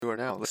are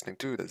now listening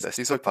to the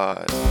Zesty Soy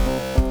Pod.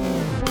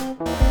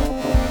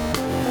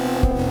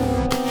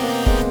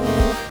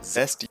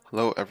 Zesty.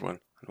 Hello, everyone,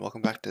 and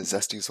welcome back to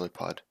Zesty Soy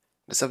Pod.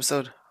 In this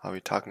episode, I'll be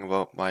talking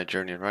about my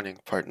journey in running,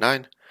 part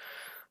 9.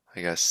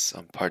 I guess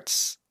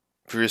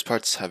previous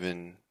parts have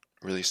been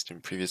released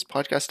in previous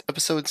podcast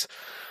episodes,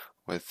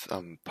 with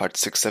parts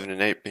 6, 7,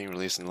 and 8 being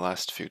released in the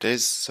last few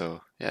days.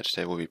 So, yeah,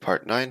 today will be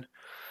part 9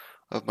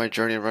 of my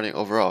journey in running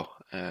overall.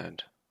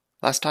 And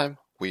last time,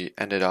 we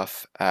ended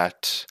off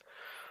at,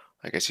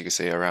 I guess you could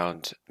say,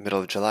 around middle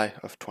of July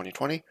of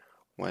 2020,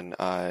 when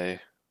I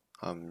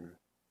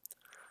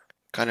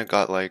kind of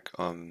got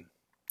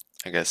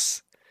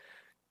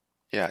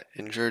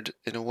injured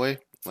in a way.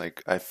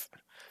 Like, I've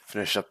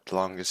finished up the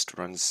longest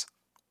runs,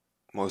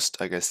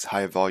 most, I guess,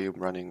 high volume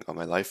running of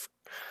my life,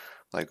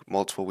 like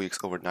multiple weeks,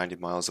 over 90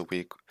 miles a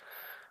week,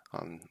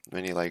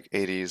 many like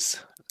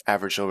 80s,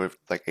 average over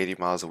like 80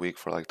 miles a week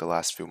for like the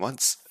last few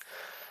months.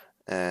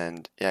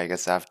 And yeah, I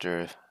guess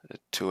after a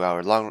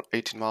 2-hour long,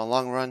 18-mile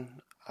long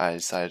run, I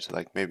decided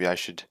like maybe I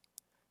should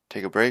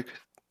take a break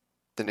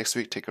the next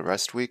week, take a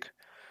rest week.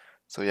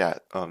 So yeah,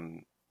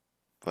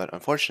 but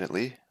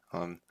unfortunately,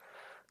 on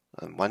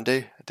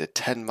Monday I did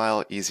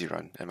 10-mile easy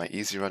run, and my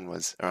easy run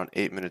was around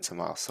 8 minutes a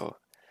mile. So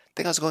I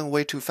think I was going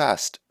way too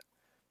fast.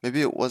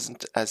 Maybe it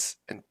wasn't as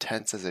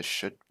intense as it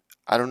should.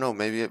 I don't know.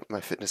 Maybe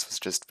my fitness was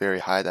just very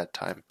high that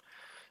time.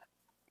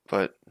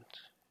 But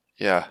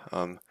yeah,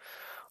 on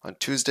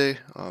Tuesday,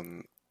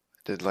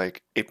 did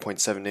like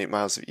 8.78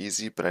 miles of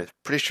easy, but I'm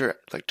pretty sure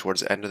like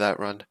towards the end of that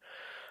run,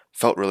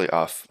 felt really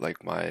off.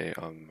 Like my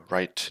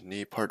right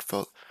knee part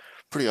felt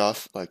pretty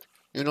off. Like,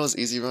 even though it was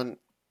easy run,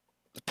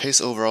 the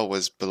pace overall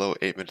was below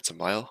 8 minutes a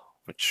mile,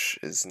 which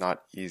is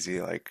not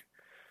easy like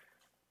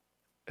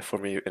for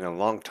me in a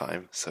long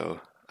time.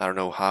 So I don't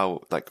know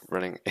how like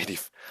running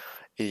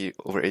 80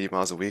 over 80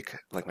 miles a week,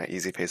 like my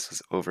easy pace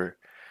was over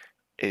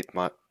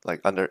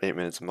like under 8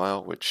 minutes a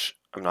mile, which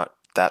I'm not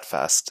that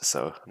fast,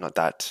 so I'm not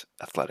that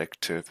athletic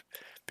to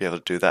be able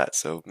to do that.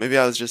 So maybe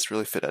I was just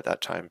really fit at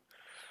that time.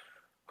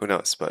 Who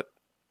knows? But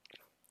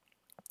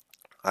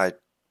the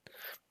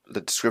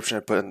description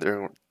I put in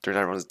there during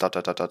that run was dot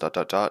dot dot dot dot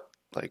dot dot.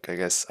 Like, I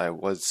guess I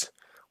was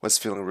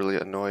feeling really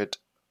annoyed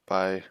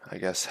by, I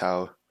guess,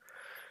 how it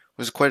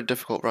was quite a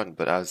difficult run,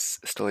 but I was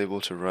still able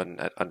to run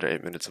at under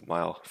 8 minutes a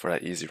mile for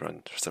that easy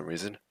run for some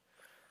reason.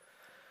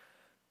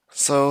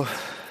 So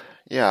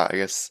yeah, I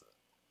guess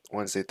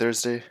Wednesday,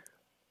 Thursday,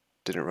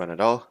 didn't run at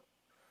all.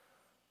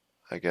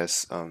 I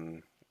guess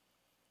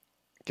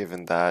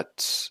given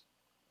that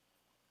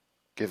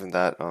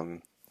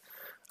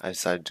I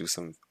decided to do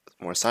some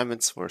more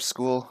assignments for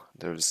school.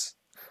 There was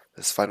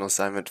this final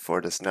assignment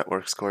for this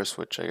networks course,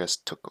 which I guess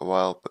took a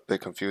while, but a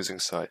bit confusing,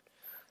 so I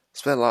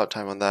spent a lot of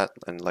time on that.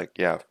 And like,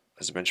 yeah,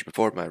 as I mentioned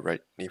before, my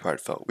right knee part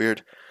felt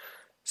weird,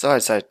 so I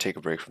decided to take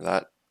a break from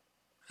that.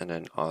 And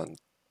then on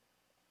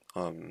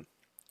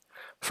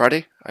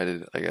Friday, I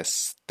did, I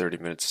guess, 30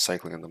 minutes of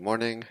cycling in the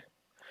morning.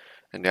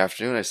 In the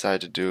afternoon, I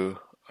decided to do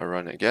a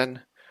run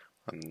again,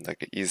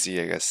 like an easy,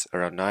 I guess,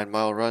 around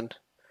 9-mile run.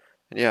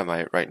 And yeah,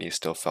 my right knee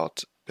still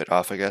felt a bit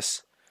off, I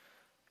guess.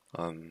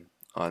 On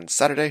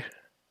Saturday,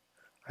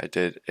 I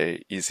did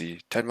a easy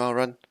 10-mile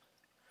run.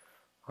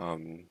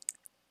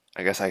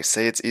 I guess I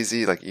say it's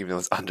easy, like even though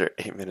it's under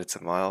 8 minutes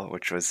a mile,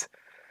 which was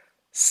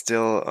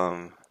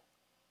still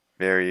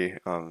very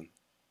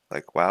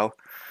like wow.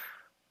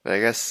 But I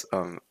guess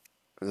it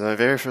was my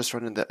very first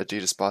run in the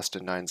Adidas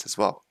Boston 9s as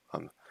well.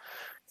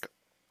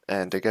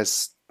 And I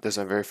guess there's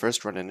my very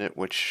first run in it,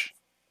 which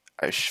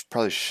I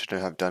probably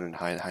shouldn't have done in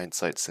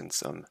hindsight,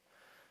 since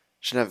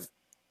should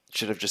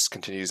have just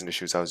continued using the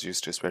shoes I was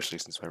used to, especially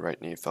since my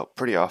right knee felt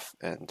pretty off.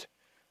 And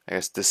I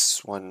guess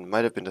this one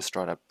might have been the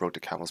straw that broke the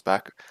camel's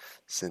back,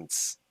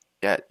 since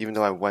yeah, even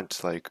though I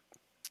went like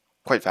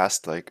quite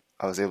fast, like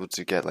I was able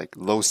to get like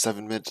low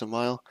 7 minutes a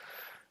mile.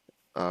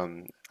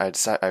 I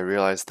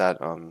realized that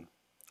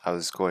I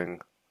was going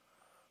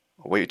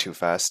way too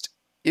fast,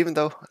 even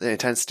though the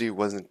intensity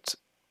wasn't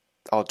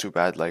all too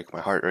bad. Like, my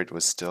heart rate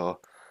was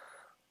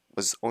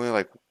only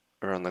like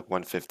around like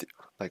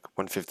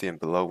 150 and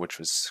below, which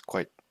was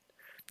quite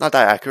not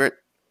that accurate.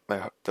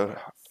 The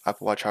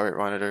Apple Watch heart rate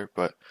monitor,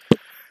 but it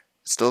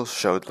still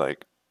showed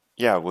like,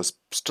 yeah, it was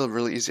still a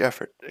really easy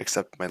effort,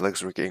 except my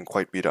legs were getting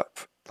quite beat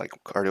up, like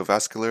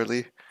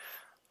cardiovascularly.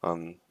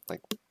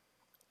 Like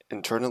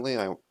internally,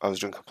 I was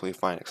doing completely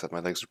fine, except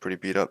my legs were pretty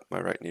beat up.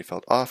 My right knee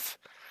felt off.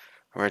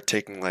 I remember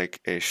taking like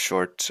a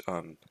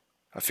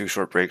few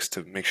short breaks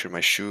to make sure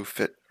my shoe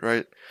fit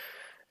right.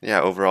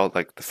 Yeah, overall,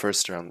 like the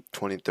first around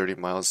 20-30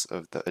 miles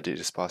of the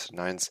Adidas Boston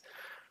 9s,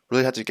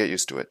 really had to get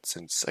used to it,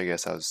 since I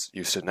guess I was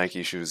used to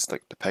Nike shoes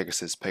like the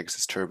Pegasus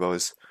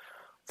Turbos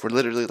for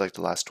literally like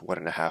the last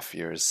 1.5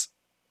 years.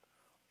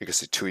 You could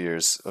say 2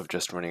 years of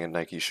just running in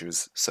Nike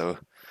shoes. So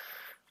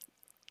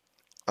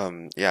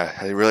yeah,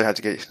 I really had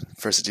to get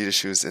first Adidas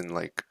shoes in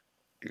like,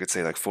 you could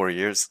say like 4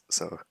 years.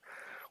 So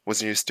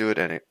wasn't used to it,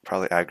 and it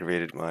probably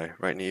aggravated my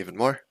right knee even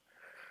more.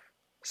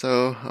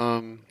 So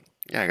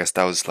yeah, I guess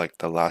that was like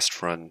the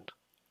last run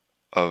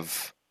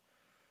of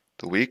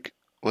the week.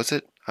 was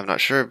it? I'm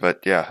not sure,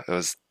 but yeah, it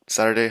was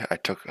Saturday. I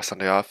took a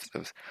Sunday off. It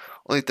was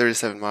only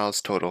 37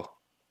 miles total,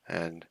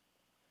 and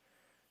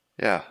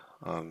yeah,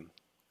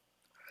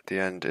 at the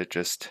end it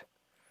just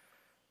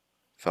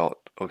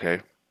felt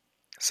okay.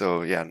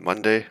 So yeah, on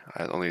Monday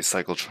I only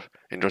cycled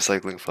indoor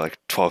cycling for like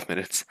 12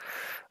 minutes.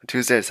 On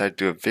Tuesday I decided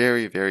to do a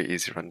very, very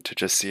easy run to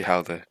just see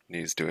how the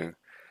knee's doing.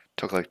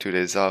 Took like 2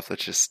 days off.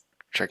 Let's just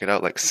check it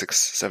out, like 6,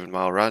 7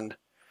 mile run.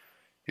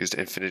 Used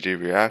Infinity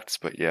Reacts,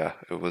 but yeah,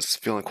 it was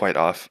feeling quite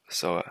off.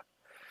 So,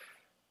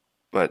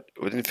 but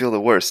it didn't feel the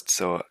worst.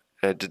 So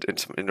I did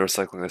some indoor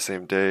cycling the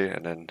same day,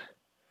 and then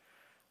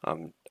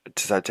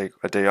decided to take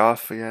a day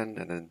off again,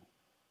 and then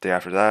day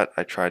after that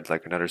I tried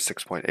like another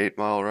 6.8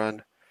 mile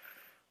run.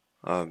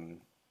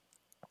 Um,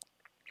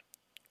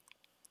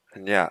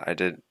 and yeah, I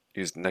did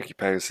use Nike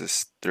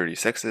Pegasus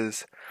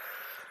 36s.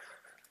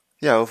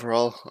 Yeah,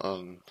 overall,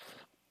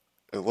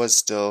 it was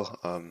still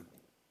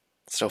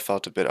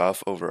felt a bit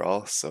off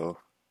overall. So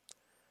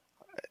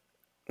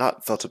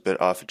not felt a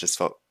bit off, it just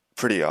felt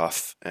pretty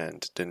off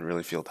and didn't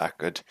really feel that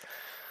good.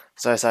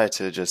 So I decided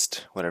to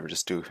just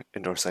do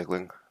indoor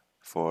cycling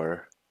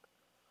for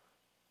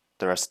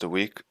the rest of the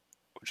week,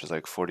 which is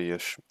like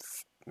 40-ish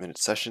minute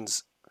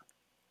sessions.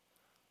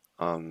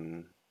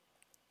 Um,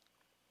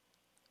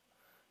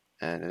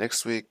 and the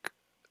next week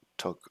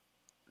took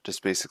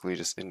just basically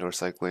just indoor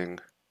cycling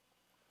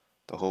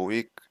the whole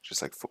week,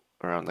 just like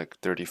around like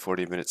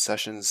 30-40 minute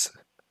sessions.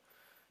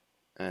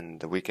 And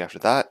the week after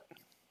that,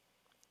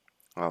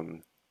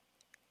 um,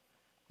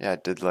 yeah, I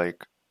did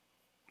like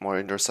more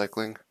indoor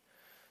cycling,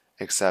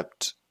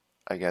 except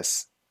I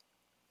guess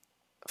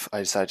I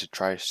decided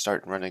to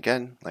start and run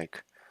again.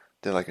 Like,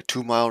 did like a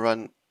 2 mile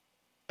run,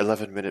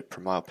 11 minute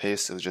per mile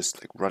pace. It was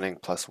just like running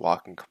plus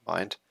walking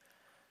combined.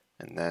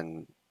 And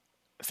then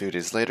a few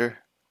days later,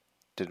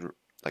 did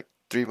like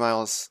 3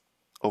 miles.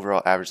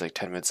 Overall average like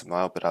 10 minutes a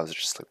mile, but I was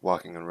just like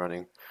walking and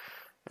running.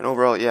 And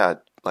overall, yeah,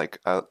 like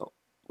I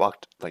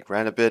walked, like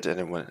ran a bit, and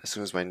then as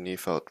soon as my knee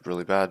felt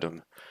really bad,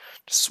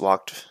 just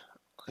walked.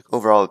 Like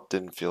overall, it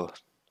didn't feel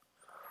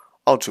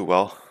all too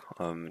well.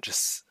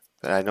 Just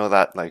but I know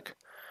that like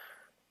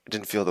it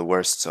didn't feel the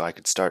worst, so I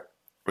could start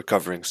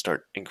recovering,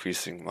 start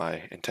increasing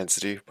my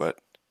intensity. But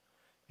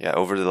yeah,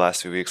 over the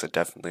last few weeks, I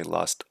definitely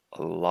lost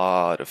a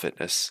lot of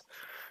fitness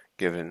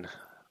given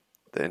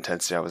the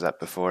intensity I was at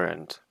before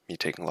and me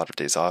taking a lot of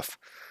days off.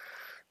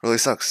 Really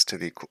sucks to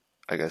be,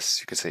 I guess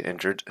you could say,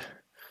 injured,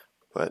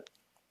 but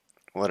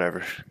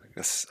whatever. I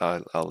guess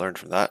I'll learn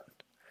from that.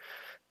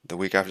 The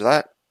week after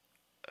that,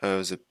 it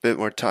was a bit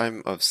more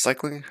time of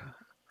cycling.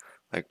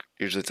 Like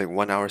usually it's like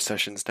 1 hour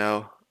sessions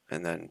now,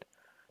 and then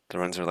the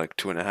runs are like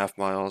 2.5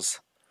 miles.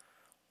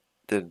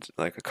 Did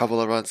like a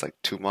couple of runs, like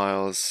 2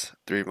 miles,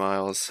 3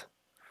 miles.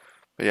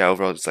 But yeah,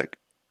 overall it's like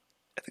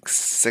I think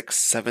 6,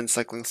 7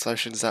 cycling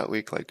sessions that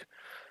week. Like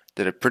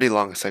did a pretty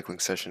long cycling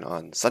session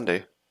on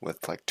Sunday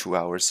with like 2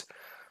 hours,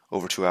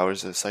 over 2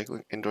 hours of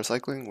cycling, indoor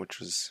cycling, which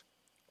was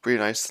pretty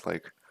nice.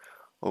 Like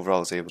overall, I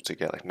was able to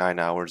get like 9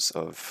 hours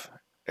of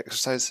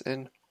exercise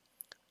in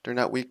during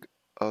that week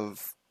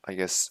of, I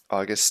guess,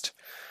 August,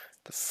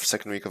 the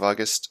second week of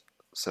August.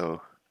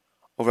 So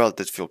overall, it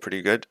did feel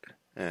pretty good,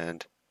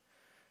 and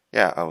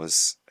yeah, I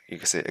was, you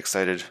could say,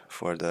 excited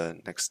for the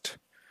next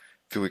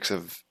few weeks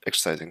of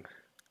exercising.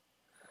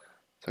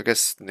 So I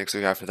guess the next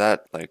week after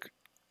that, like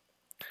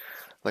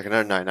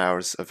another 9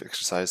 hours of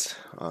exercise.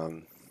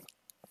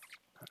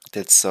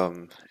 Did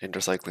some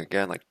indoor cycling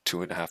again, like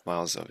 2.5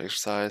 miles of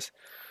exercise.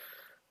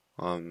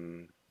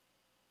 Um,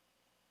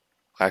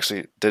 I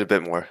actually did a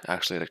bit more,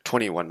 actually like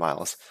 21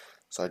 miles.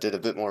 So I did a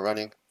bit more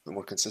running, a bit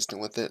more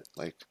consistent with it.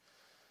 Like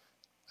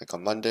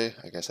on Monday,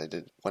 I guess I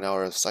did 1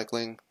 hour of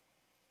cycling.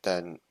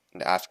 Then in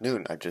the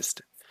afternoon, I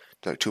just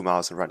did like 2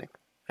 miles of running,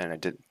 and I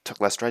took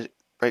less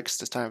breaks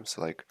this time.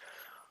 So like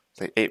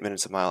 8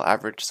 minutes a mile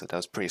average. So that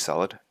was pretty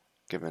solid,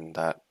 given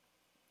that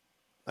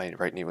my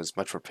right knee was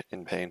much more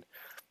in pain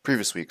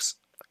previous weeks.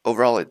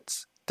 Overall,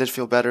 it did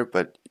feel better,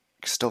 but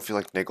still feel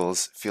like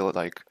niggles. Feel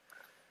like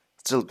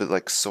still a bit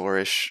like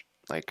sore-ish,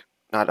 like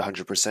not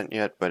 100%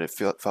 yet, but it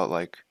felt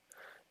like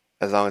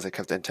as long as I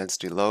kept the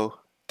intensity low,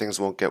 things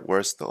won't get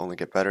worse, they'll only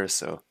get better.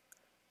 So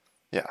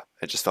yeah,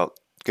 it just felt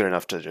good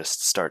enough to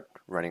just start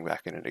running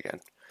back in it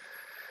again.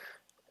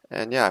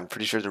 And yeah, I'm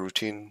pretty sure the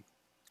routine,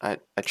 I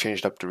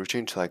changed up the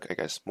routine to like, I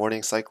guess,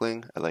 morning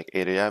cycling at like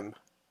 8 a.m.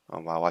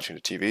 While watching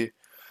the TV,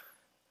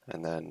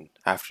 and then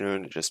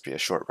afternoon it'd just be a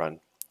short run.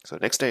 So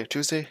next day,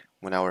 Tuesday,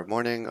 1 hour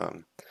morning,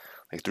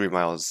 like 3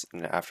 miles in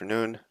the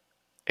afternoon,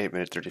 8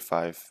 minute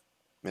 35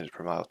 minute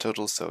per mile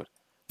total. So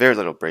very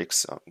little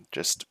breaks,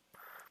 just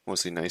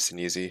mostly nice and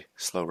easy,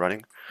 slow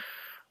running.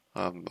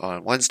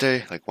 On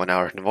Wednesday, like 1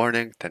 hour in the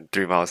morning, then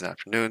 3 miles in the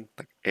afternoon,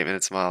 like 8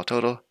 minutes a mile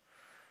total.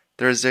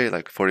 Thursday,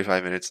 like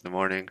 45 minutes in the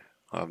morning,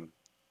 um,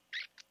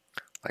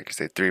 like you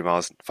say, 3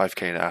 miles,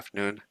 5K in the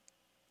afternoon.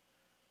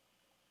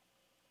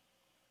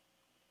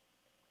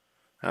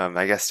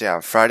 I guess yeah.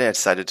 On Friday, I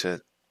decided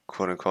to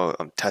quote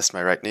unquote test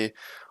my right knee.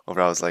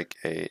 Overall, it was like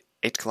a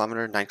 8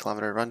 kilometer, 9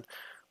 kilometer run,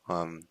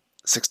 um,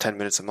 6 10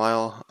 minutes a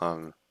mile.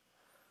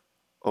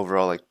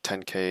 overall like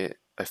 10K,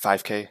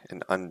 5K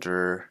in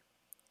under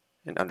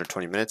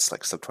 20 minutes,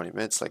 like sub 20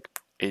 minutes, like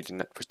 80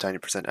 to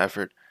 90%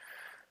 effort.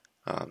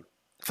 It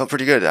felt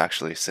pretty good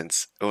actually,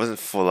 since it wasn't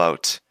full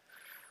out.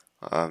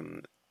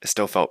 It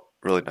still felt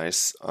really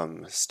nice.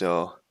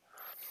 Still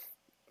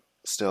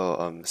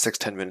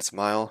 6-10 minutes a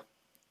mile.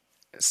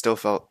 It still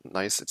felt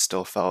nice. It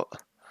still felt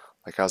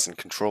like I was in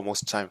control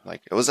most of the time.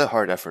 Like it was a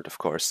hard effort, of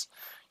course,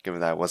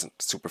 given that it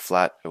wasn't super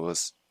flat. It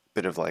was a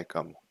bit of like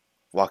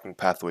walking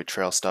pathway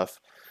trail stuff,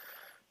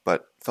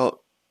 but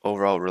felt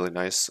overall really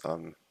nice.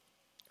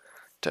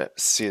 To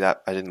see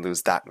that I didn't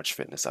lose that much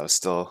fitness. I was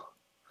still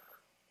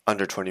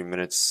under 20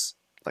 minutes,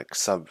 like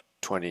sub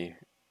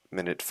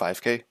 20-minute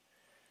 5K,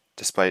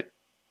 despite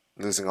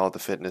losing all the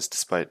fitness,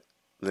 despite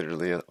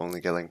literally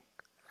only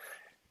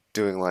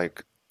doing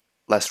like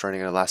less running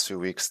in the last few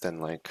weeks than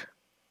like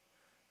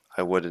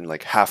I would in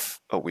like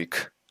half a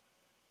week,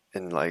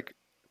 in like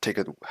take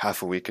a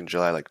half a week in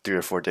July, like 3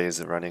 or 4 days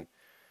of running,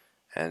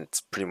 and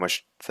it's pretty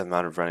much the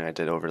amount of running I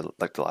did over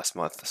like the last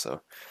month.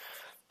 So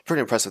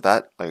pretty impressed with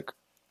that. Like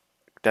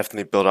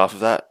definitely build off of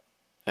that,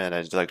 and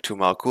I did like 2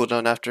 mile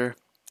cooldown after,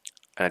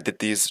 and I did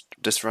this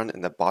run in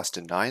the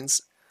Boston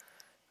Nines,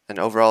 and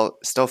overall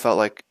still felt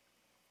like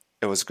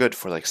it was good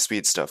for like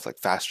speed stuff, like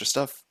faster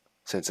stuff,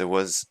 since it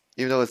was,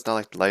 even though it's not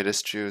like the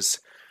lightest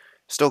shoes,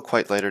 still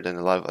quite lighter than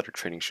a lot of other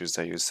training shoes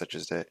I use, such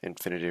as the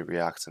Infinity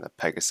Reacts and the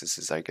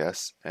Pegasuses, I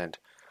guess, and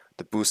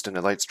the Boost and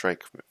the Light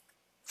Strike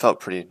felt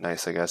pretty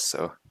nice, I guess.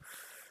 So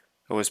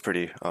it was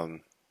pretty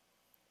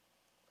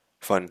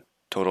fun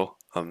total.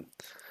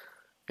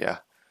 Yeah.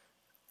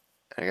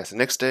 And I guess the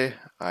next day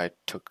I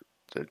took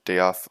the day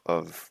off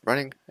of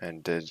running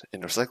and did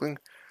indoor cycling.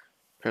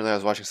 Apparently I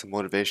was watching some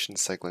motivation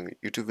cycling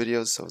YouTube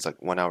videos, so it was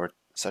like 1 hour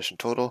session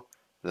total.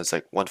 That's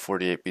like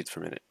 148 beats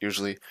per minute.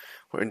 Usually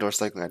for indoor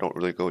cycling I don't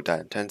really go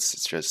that intense.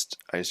 It's just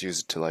I just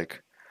use it to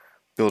like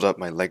build up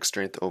my leg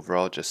strength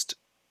overall,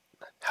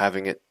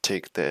 having it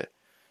take the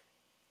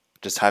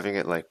just having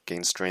it like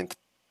gain strength,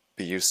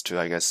 be used to,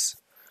 I guess,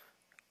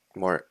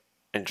 more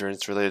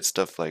endurance related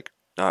stuff, like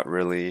not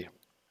really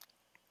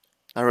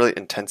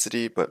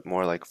intensity, but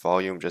more like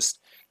volume, just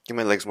get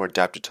my legs more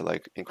adapted to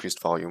like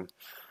increased volume.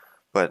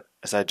 But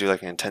as I do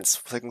like an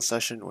intense cycling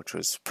session, which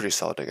was pretty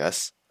solid, I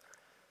guess.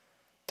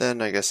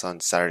 Then I guess on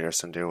Saturday or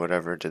Sunday or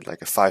whatever, did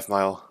like a 5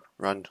 mile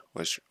run,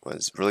 which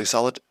was really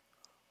solid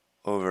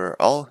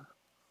overall.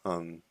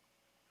 Um,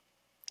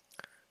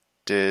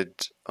 did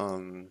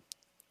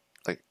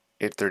like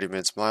 8:30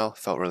 minutes a mile,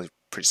 felt really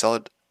pretty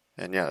solid.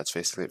 And yeah, that's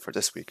basically it for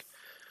this week.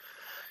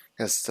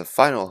 I guess the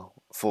final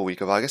full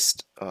week of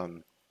August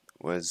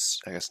was,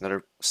 I guess,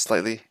 another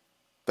slightly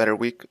better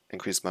week.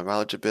 Increased my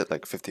mileage a bit,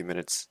 like 50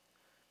 minutes.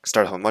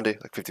 Started on Monday,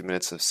 like 50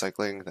 minutes of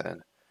cycling,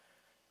 then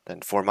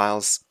 4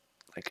 miles,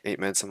 like 8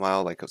 minutes a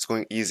mile. Like it was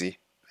going easy,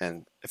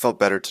 and it felt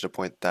better to the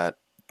point that I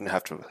didn't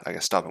have to, I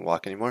guess, stop and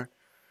walk anymore.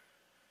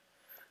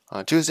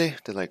 On Tuesday,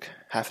 did like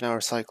half an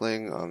hour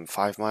cycling,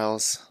 5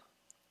 miles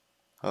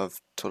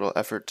of total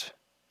effort.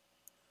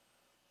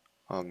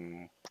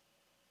 Um,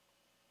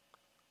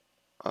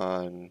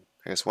 on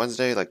I guess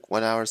Wednesday, like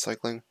 1 hour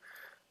cycling,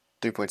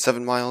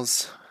 3.7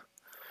 miles.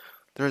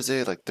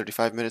 Thursday, like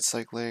 35 minutes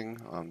cycling,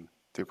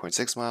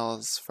 3.6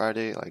 miles.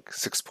 Friday, like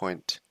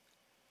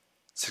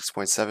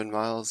 6.7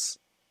 miles,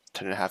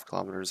 10.5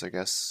 kilometers, I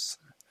guess.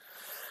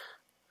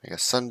 I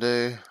guess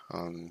Sunday,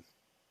 or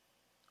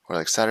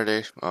like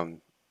Saturday,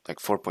 like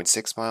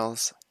 4.6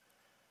 miles.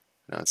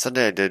 And on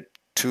Sunday, I did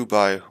 2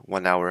 by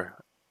 1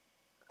 hour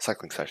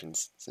cycling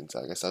sessions, since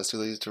I guess I was too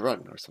lazy to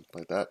run or something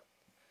like that.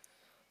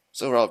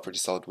 So overall, a pretty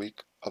solid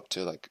week, up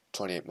to like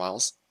 28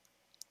 miles,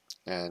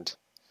 and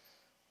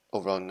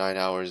overall 9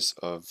 hours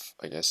of,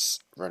 I guess,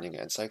 running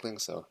and cycling.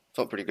 So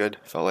felt pretty good.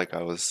 Felt like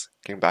I was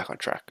getting back on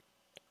track.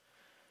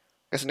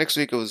 I guess next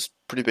week it was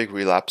pretty big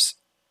relapse.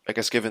 I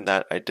guess given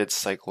that I did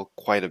cycle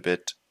quite a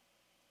bit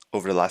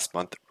over the last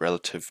month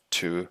relative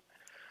to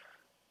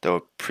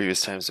the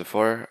previous times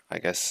before, I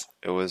guess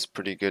it was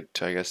pretty good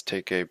to, I guess,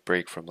 take a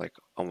break from like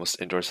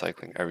almost indoor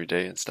cycling every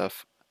day and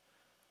stuff.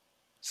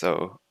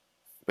 So,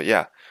 but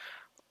yeah,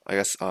 I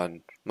guess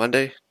on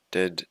Monday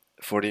did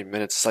 40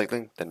 minutes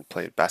cycling, then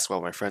played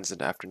basketball with my friends in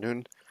the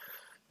afternoon,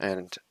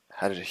 and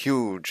had a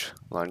huge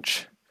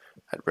lunch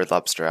at Red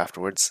Lobster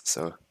afterwards.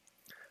 So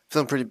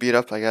feeling pretty beat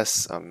up, I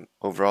guess.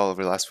 Overall,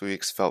 over the last few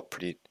weeks, felt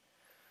pretty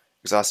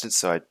exhausted,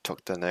 so I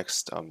took the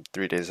next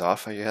 3 days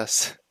off, I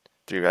guess,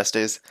 3 rest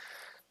days.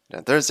 And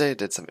on Thursday,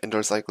 did some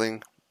indoor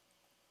cycling,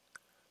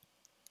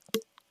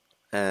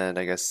 and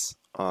I guess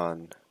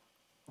on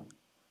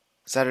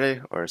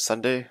Saturday or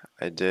Sunday,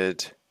 I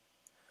did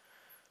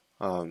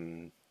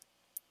um,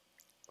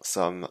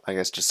 some, I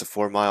guess, just a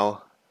 4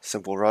 mile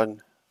simple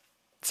run,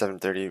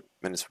 7:30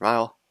 minutes per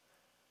mile,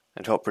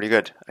 and felt pretty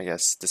good. I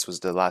guess this was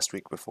the last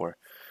week before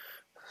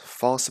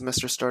fall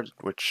semester started,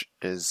 which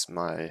is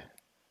my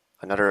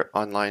another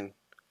online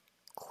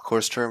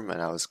course term,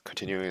 and I was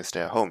continuing to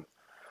stay at home.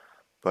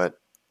 But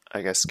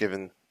I guess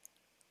given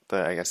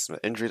the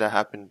injury that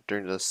happened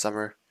during the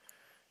summer,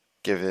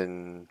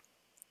 given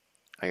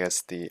I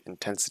guess the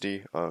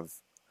intensity of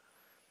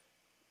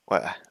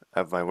what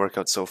of my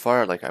workout so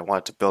far. Like I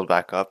wanted to build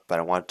back up, but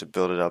I wanted to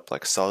build it up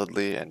like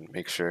solidly and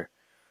make sure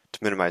to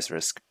minimize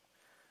risk.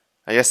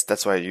 I guess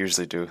that's what I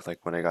usually do,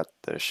 like when I got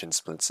the shin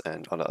splints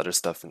and all the other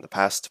stuff in the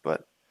past,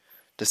 but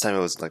this time it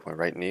was like my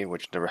right knee,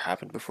 which never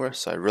happened before,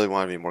 so I really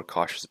want to be more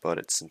cautious about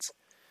it since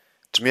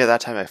to me at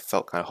that time I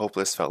felt kind of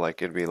hopeless, felt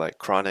like it'd be like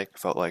chronic,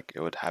 felt like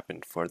it would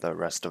happen for the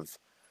rest of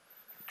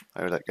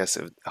I would I guess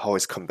it would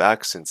always come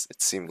back since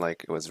it seemed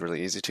like it was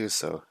really easy to,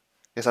 so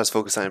I guess I was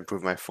focused on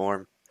improving my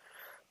form,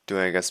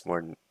 doing I guess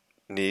more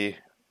knee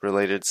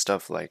related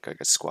stuff like I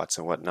guess squats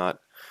and whatnot.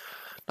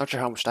 Not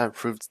sure how much that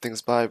improved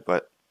things by,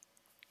 but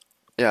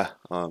yeah,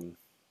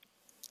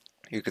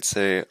 you could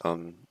say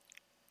on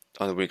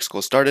the week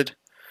school started,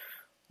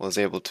 was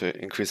able to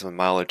increase my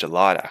mileage a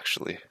lot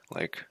actually.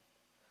 Like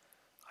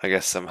I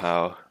guess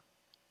somehow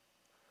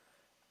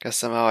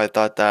I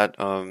thought that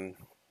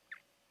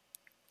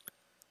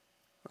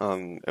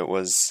it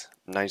was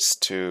nice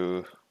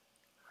to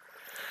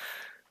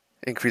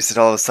increase it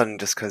all of a sudden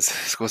just because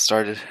school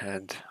started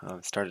and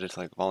started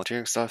like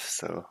volunteering stuff.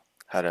 So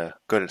had a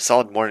good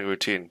solid morning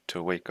routine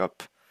to wake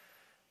up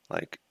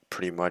like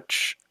pretty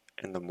much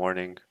in the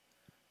morning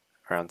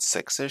around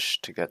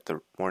 6-ish to get the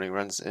morning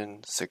runs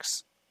in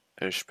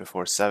 6-ish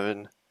before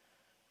 7.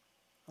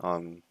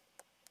 Um,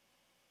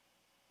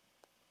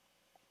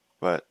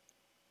 but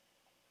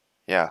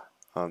yeah,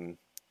 um,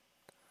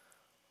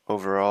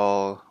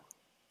 overall,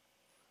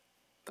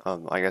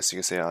 I guess you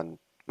could say on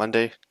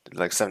Monday, did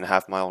like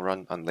 7.5 mile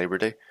run on Labor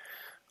Day.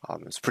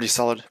 It was pretty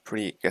solid,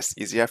 pretty I guess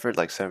easy effort,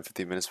 like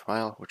 750 minutes per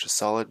mile, which is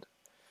solid.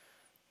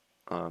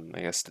 I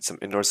guess did some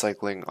indoor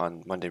cycling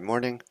on Monday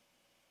morning.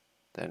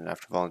 Then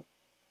or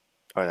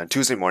then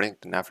Tuesday morning.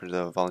 Then after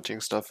the volunteering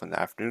stuff in the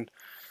afternoon,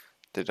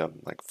 did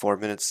like 4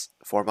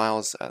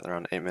 miles at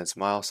around 8 minutes a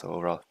mile. So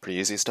overall, pretty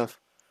easy stuff.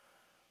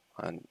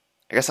 And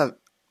I guess I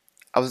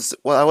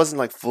wasn't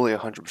like fully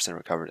 100%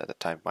 recovered at the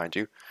time, mind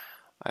you.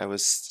 I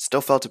was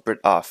still felt a bit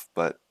off,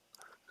 but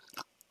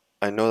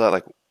I know that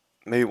like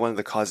maybe one of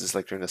the causes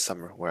like during the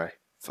summer where I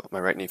felt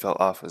my right knee fell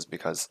off was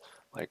because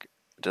like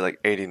I did like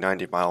 80,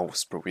 90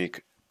 miles per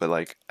week, but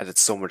like I did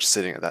so much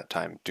sitting at that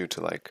time due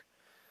to like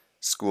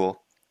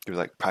school, due to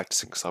like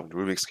practicing solving the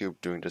Rubik's Cube,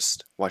 doing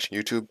just watching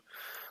YouTube.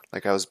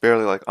 Like I was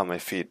barely like on my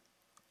feet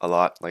a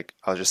lot. Like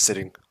I was just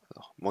sitting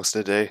most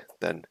of the day,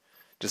 then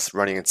just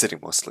running and sitting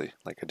mostly.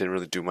 Like I didn't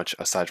really do much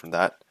aside from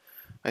that.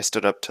 I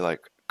stood up to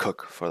like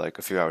cook for like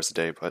a few hours a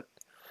day, but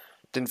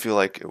didn't feel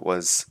like it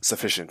was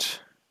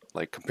sufficient.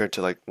 Like compared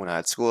to like when I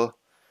had school,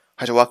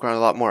 I had to walk around a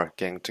lot more,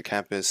 getting to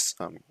campus,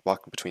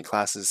 walking between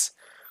classes,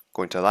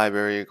 going to the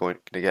library, going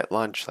to get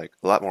lunch, like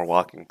a lot more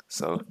walking.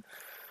 So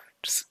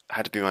just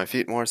had to be on my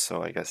feet more.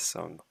 So I guess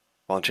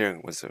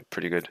volunteering was a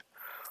pretty good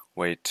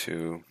way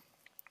to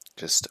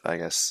just I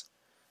guess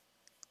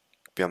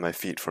be on my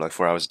feet for like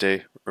 4 hours a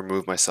day,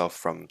 remove myself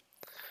from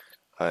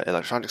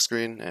electronic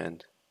screen,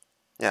 and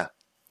yeah,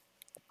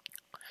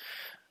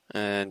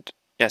 and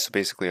yeah. So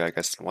basically, I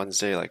guess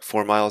Wednesday like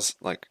 4 miles,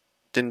 like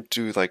didn't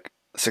do like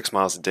 6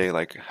 miles a day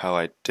like how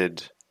I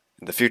did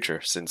in the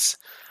future, since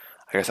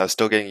I guess I was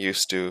still getting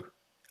used to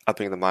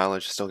upping the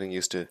mileage, still getting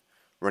used to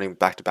running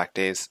back to back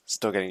days,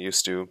 still getting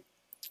used to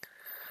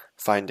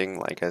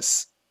finding I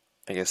guess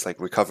like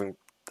recovering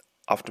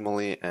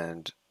optimally,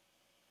 and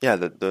yeah,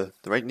 the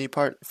right knee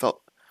part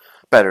felt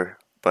better,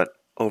 but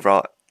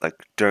overall like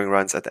during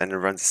runs at the end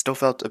of runs it still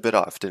felt a bit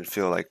off. Didn't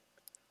feel like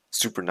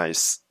super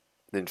nice.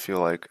 Didn't feel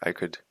like I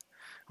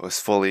was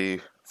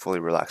fully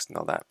relaxed and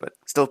all that, but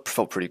still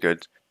felt pretty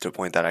good to the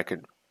point that I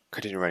could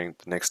continue running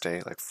the next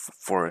day, like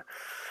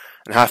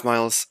 4.5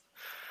 miles.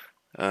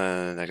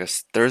 And I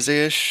guess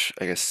Thursday-ish.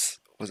 I guess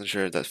wasn't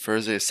sure that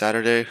Thursday is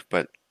Saturday,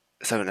 but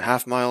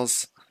 7.5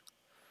 miles,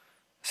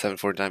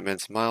 7:49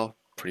 minutes a mile,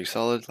 pretty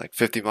solid. Like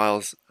 50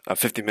 miles,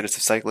 50 minutes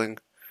of cycling.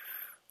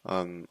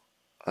 Um,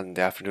 on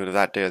the afternoon of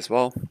that day as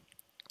well.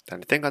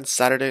 And I think on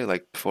Saturday,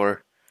 like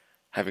before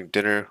having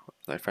dinner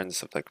with my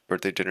friends, like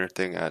birthday dinner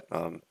thing at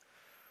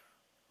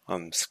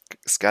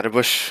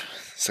Scatterbush,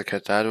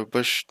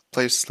 Scatterbush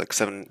place, like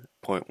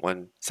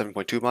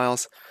 7.2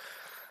 miles.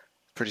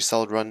 Pretty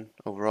solid run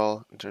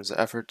overall in terms of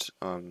effort.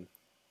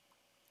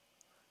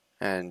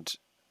 And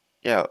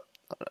yeah,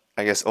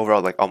 I guess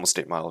overall like almost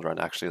 8 mile run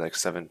actually, like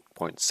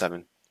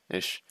 7.7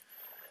 ish.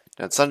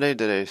 And on Sunday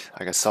did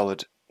I guess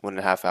solid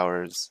 1.5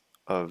 hours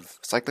of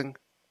cycling.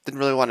 Didn't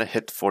really want to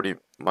hit 40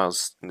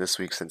 miles in this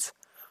week since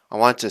I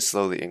wanted to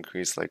slowly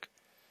increase. Like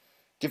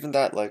given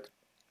that like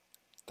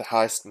the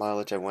highest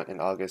mileage I went in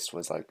August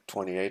was like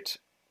 28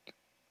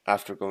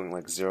 after going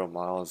like 0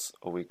 miles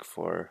a week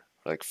for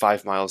like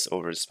 5 miles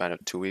over a span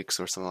of 2 weeks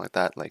or something like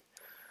that. Like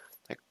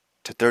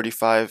to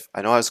 35,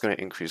 I know I was going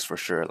to increase for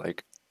sure.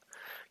 Like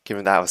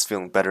given that I was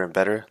feeling better and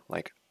better,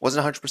 like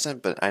wasn't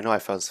 100%, but I know I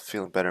felt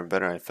feeling better and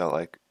better. I felt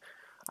like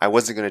I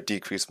wasn't going to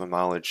decrease my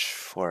mileage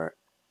for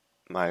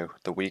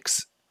the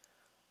weeks,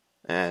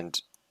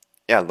 and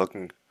yeah,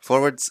 looking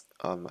forwards,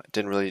 I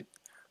didn't really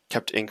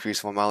kept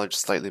increasing my mileage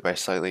slightly by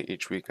slightly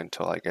each week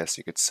until I guess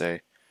you could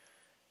say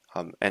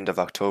end of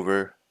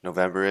October,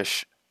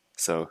 November-ish.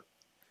 So,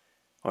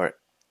 or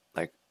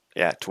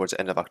yeah, towards the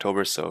end of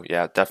October. So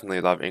yeah, definitely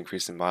a lot of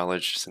increase in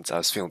mileage since I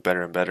was feeling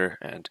better and better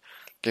and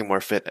getting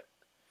more fit.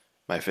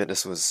 My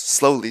fitness was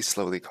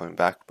slowly coming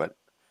back, but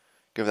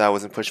given that I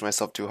wasn't pushing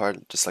myself too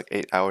hard, just like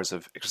 8 hours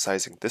of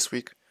exercising this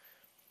week,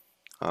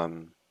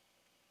 um,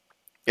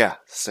 yeah,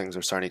 things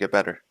are starting to get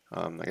better.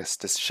 I guess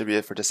this should be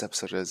it for this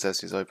episode of the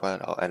Zesty Zoe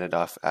Pod. I'll end it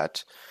off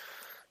at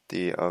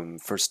the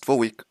first full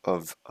week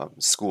of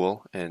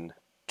school in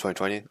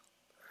 2020.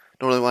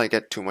 Don't really want to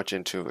get too much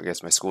into, I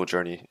guess, my school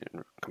journey,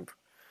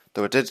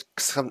 though it did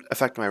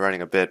affect my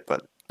running a bit,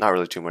 but not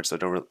really too much. So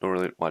don't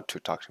really want to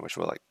talk too much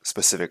about like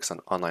specifics on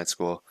online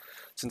school,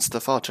 since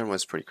the fall term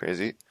was pretty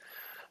crazy.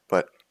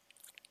 But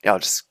yeah,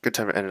 just good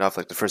time to end it off.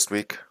 Like the first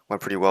week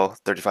went pretty well,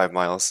 35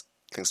 miles.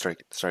 Things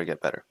started to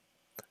get better,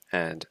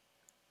 and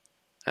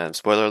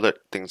spoiler alert,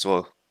 things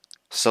will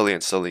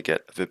slowly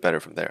get a bit better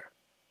from there.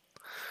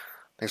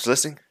 Thanks for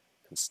listening,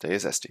 and stay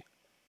zesty.